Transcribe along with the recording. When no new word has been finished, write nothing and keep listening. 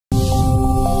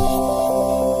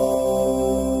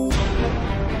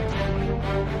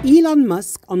Elon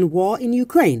Musk on war in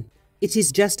Ukraine. It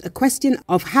is just a question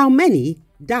of how many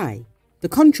die. The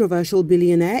controversial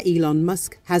billionaire Elon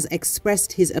Musk has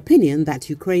expressed his opinion that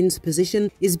Ukraine's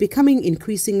position is becoming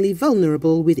increasingly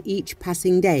vulnerable with each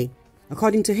passing day.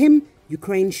 According to him,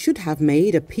 Ukraine should have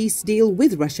made a peace deal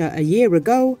with Russia a year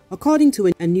ago, according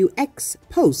to a new X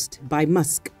post by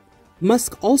Musk.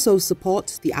 Musk also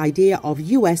supports the idea of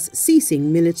US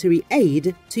ceasing military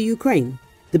aid to Ukraine.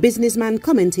 The businessman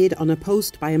commented on a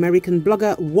post by American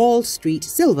blogger Wall Street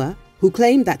Silver, who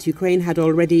claimed that Ukraine had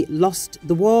already lost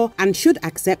the war and should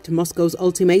accept Moscow's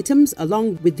ultimatums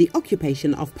along with the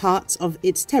occupation of parts of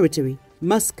its territory.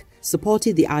 Musk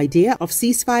supported the idea of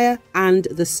ceasefire and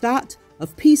the start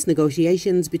of peace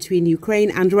negotiations between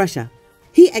Ukraine and Russia.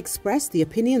 He expressed the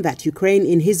opinion that Ukraine,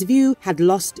 in his view, had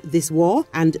lost this war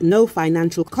and no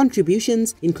financial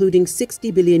contributions, including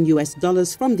 $60 billion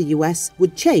from the US,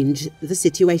 would change the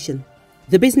situation.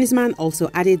 The businessman also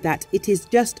added that it is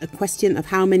just a question of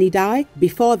how many die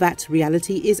before that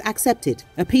reality is accepted.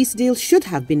 A peace deal should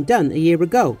have been done a year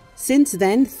ago. Since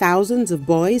then, thousands of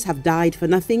boys have died for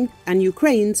nothing, and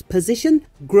Ukraine's position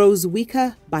grows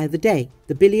weaker by the day,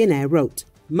 the billionaire wrote.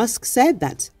 Musk said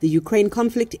that the Ukraine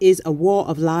conflict is a war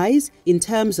of lies in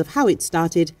terms of how it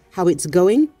started, how it's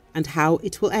going, and how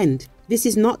it will end. This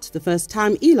is not the first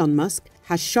time Elon Musk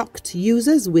has shocked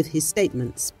users with his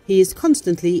statements. He is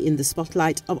constantly in the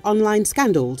spotlight of online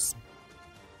scandals.